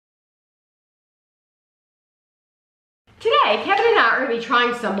Today, Kevin and I are going to be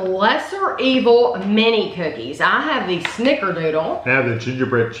trying some LesserEvil mini cookies. I have the Snickerdoodle. I have the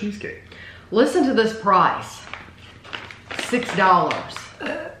Gingerbread Cheesecake. Listen to this price. $6.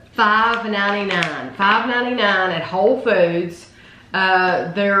 $5.99. $5.99 at Whole Foods.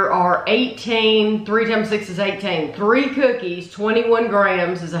 There are 18, 3 times 6 is 18. 3 cookies, 21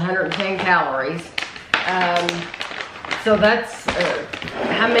 grams is 110 calories. So that's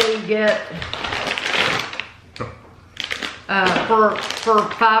how many you get for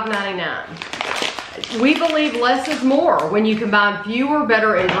 $5.99. We believe less is more. When you combine fewer,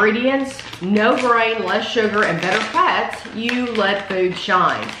 better ingredients, no grain, less sugar, and better fats, you let food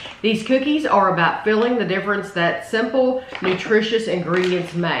shine. These cookies are about feeling the difference that simple, nutritious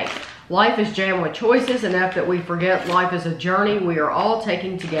ingredients make. Life is jammed with choices, enough that we forget life is a journey we are all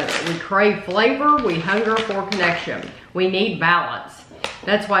taking together. We crave flavor, we hunger for connection. We need balance.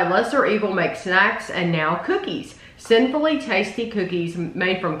 That's why LesserEvil makes snacks and now cookies. Sinfully tasty cookies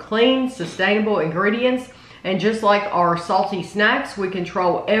made from clean, sustainable ingredients. And just like our salty snacks, we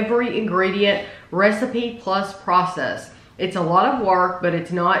control every ingredient, recipe plus process. It's a lot of work, but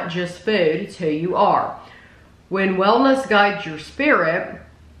it's not just food, it's who you are. When wellness guides your spirit,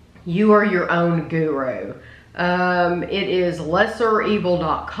 you are your own guru. It is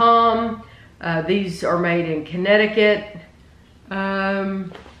LesserEvil.com. These are made in Connecticut.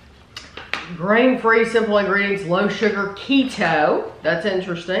 Grain-free, simple ingredients, low sugar, keto. That's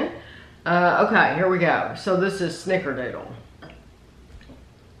interesting. Okay, here we go. So this is Snickerdoodle.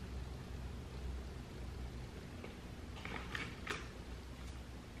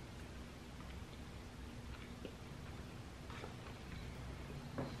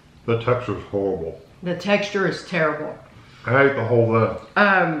 The texture's horrible. The texture is terrible. I hate the whole thing.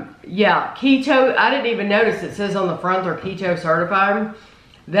 Yeah, keto, I didn't even notice it says on the front they're keto certified.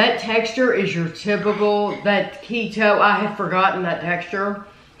 That texture is your typical, that keto, I had forgotten that texture.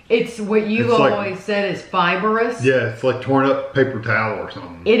 It's what you've always said is fibrous. Yeah, it's like torn up paper towel or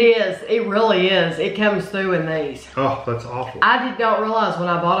something. It is, it really is. It comes through in these. Oh, that's awful. I did not realize when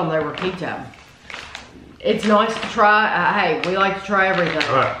I bought them they were keto. It's nice to try. Hey, we like to try everything.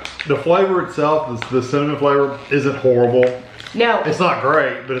 All right. The flavor itself, the cinnamon flavor, isn't horrible. No. It's not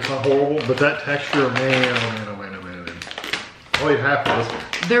great, but it's not horrible. But that texture, man, oh man, oh man, oh man. I'll eat half of this one.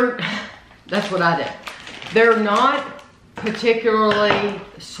 That's what I did. They're not particularly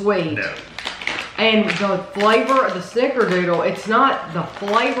sweet. No. And the flavor of the Snickerdoodle, it's not, the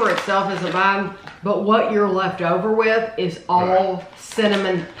flavor itself isn't bad, but what you're left over with is all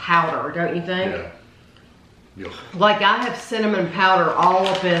cinnamon powder, don't you think? Yeah. Yes. Like I have cinnamon powder all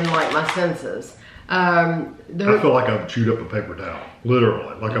up in like my senses. I feel like I've chewed up a paper towel,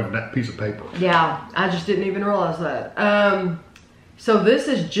 literally, like a piece of paper. Yeah, I just didn't even realize that. So this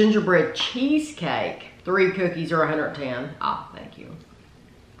is Gingerbread Cheesecake. 3 cookies are 110. Ah, thank you.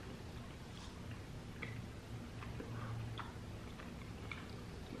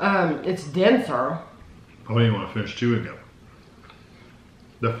 It's denser. I don't even want to finish chewing them.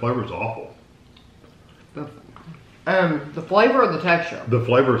 The flavor's awful. The flavor or the texture? The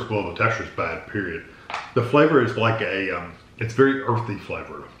flavor is, well, the texture's bad, period. The flavor is like a, it's very earthy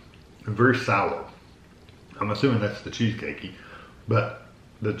flavored and very sour. I'm assuming that's the cheesecakey, but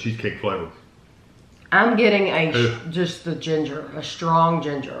the cheesecake flavor. I'm getting just the ginger, a strong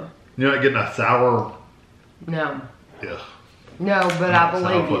ginger. You're not getting a sour? No. Yeah. No, but I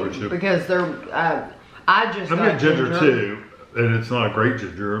believe you because they're, I just got ginger too, and it's not a great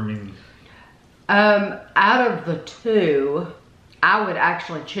ginger, I mean. Out of the 2, I would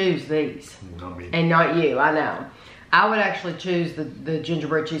actually choose these. Not me. And not you, I know. I would actually choose the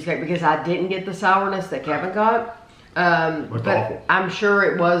gingerbread cheesecake because I didn't get the sourness that Kevin got. But awful. I'm sure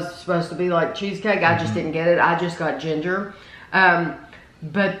it was supposed to be like cheesecake. I just didn't get it. I just got ginger.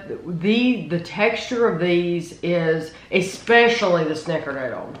 But the texture of these is, especially the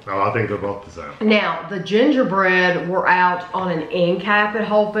Snickerdoodle. Oh, I think they're both the same. Now, the gingerbread were out on an end cap at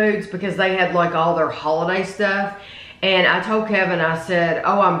Whole Foods because they had like all their holiday stuff. And I told Kevin, I said,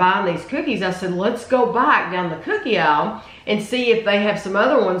 oh, I'm buying these cookies. I said, let's go back down the cookie aisle and see if they have some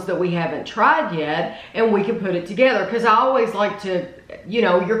other ones that we haven't tried yet and we can put it together. Because I always like to, you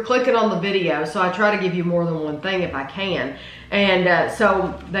know, you're clicking on the video, so I try to give you more than one thing if I can. And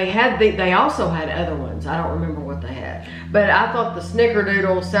so they also had other ones. I don't remember what they had. But I thought the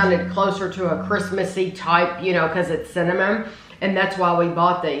Snickerdoodle sounded closer to a Christmassy type, you know, because it's cinnamon. And that's why we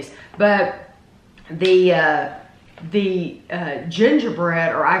bought these. But the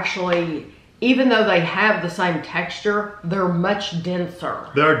gingerbread are actually, even though they have the same texture, they're much denser.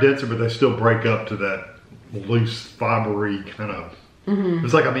 They are denser, but they still break up to that loose, fibery kind of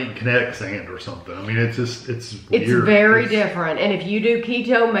It's like I'm eating kinetic sand or something. I mean, it's weird. It's very different. And if you do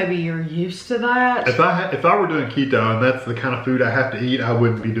keto, maybe you're used to that. If I were doing keto and that's the kind of food I have to eat, I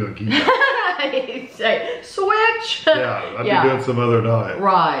wouldn't be doing keto. You'd say, switch. Yeah, I'd be doing some other diet.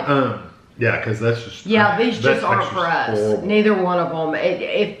 Right. Yeah, because that's just... these just aren't for us. Horrible. Neither one of them.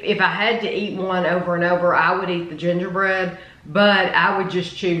 If I had to eat one over and over, I would eat the gingerbread, but I would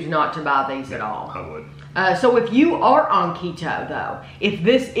just choose not to buy these at all. I would. So if you are on keto though, if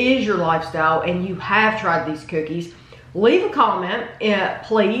this is your lifestyle and you have tried these cookies, leave a comment,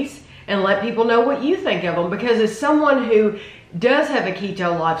 please, and let people know what you think of them. Because as someone who does have a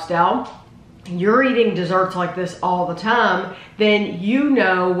keto lifestyle, you're eating desserts like this all the time, then you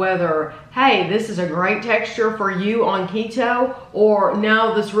know whether, hey, this is a great texture for you on keto, or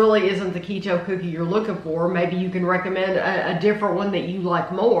no, this really isn't the keto cookie you're looking for. Maybe you can recommend a different one that you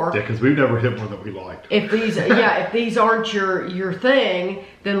like more. Yeah, because we've never hit one that we liked. If these, if these aren't your thing,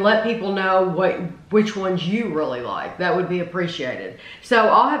 then let people know which ones you really like. That would be appreciated. So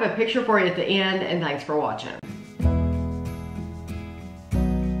I'll have a picture for you at the end, and thanks for watching.